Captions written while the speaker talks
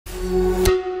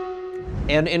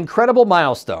An incredible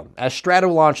milestone as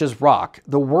Stratolaunch's Rock,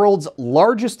 the world's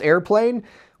largest airplane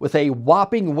with a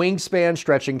whopping wingspan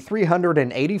stretching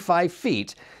 385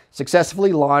 feet,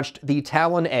 successfully launched the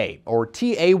Talon-A, or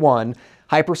TA-1,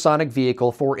 hypersonic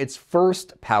vehicle for its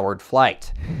first powered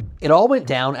flight. It all went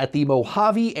down at the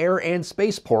Mojave Air and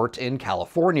Spaceport in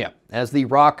California. As the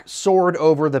Rock soared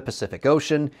over the Pacific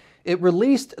Ocean, it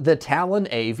released the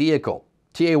Talon-A vehicle.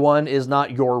 TA-1 is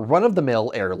not your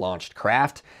run-of-the-mill air-launched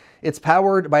craft. It's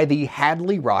powered by the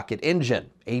Hadley rocket engine,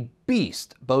 a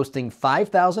beast boasting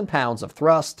 5,000 pounds of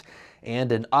thrust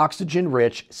and an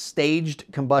oxygen-rich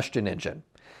staged combustion engine.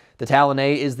 The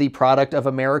Talon-A is the product of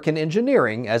American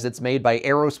engineering, as it's made by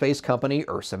aerospace company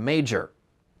Ursa Major.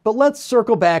 But let's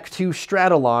circle back to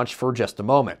Stratolaunch for just a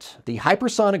moment. The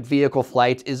hypersonic vehicle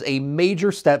flight is a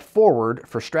major step forward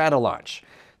for Stratolaunch.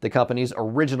 The company's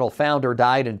original founder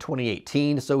died in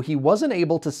 2018, so he wasn't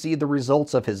able to see the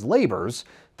results of his labors,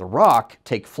 the Rock,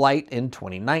 take flight in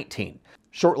 2019.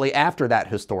 Shortly after that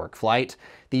historic flight,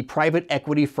 the private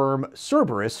equity firm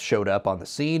Cerberus showed up on the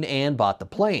scene and bought the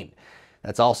plane.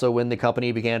 That's also when the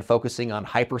company began focusing on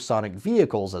hypersonic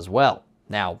vehicles as well.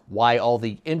 Now, why all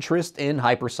the interest in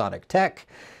hypersonic tech?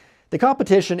 The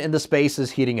competition in the space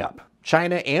is heating up.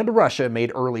 China and Russia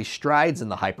made early strides in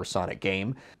the hypersonic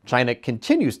game. China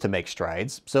continues to make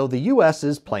strides, so the US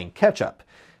is playing catch-up.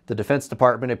 The Defense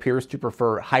Department appears to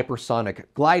prefer hypersonic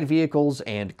glide vehicles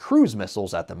and cruise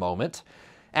missiles at the moment.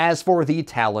 As for the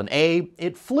Talon-A,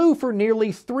 it flew for nearly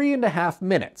 3.5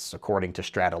 minutes, according to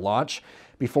Stratolaunch,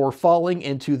 before falling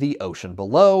into the ocean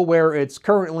below, where it's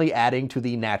currently adding to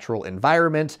the natural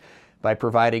environment by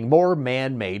providing more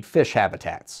man-made fish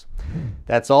habitats.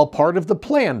 That's all part of the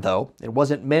plan, though. It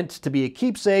wasn't meant to be a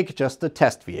keepsake, just a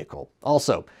test vehicle.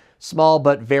 Also, small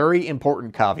but very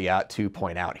important caveat to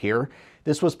point out here.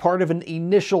 This was part of an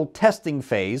initial testing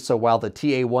phase, so while the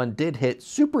TA-1 did hit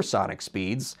supersonic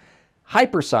speeds,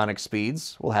 hypersonic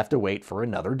speeds will have to wait for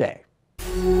another day.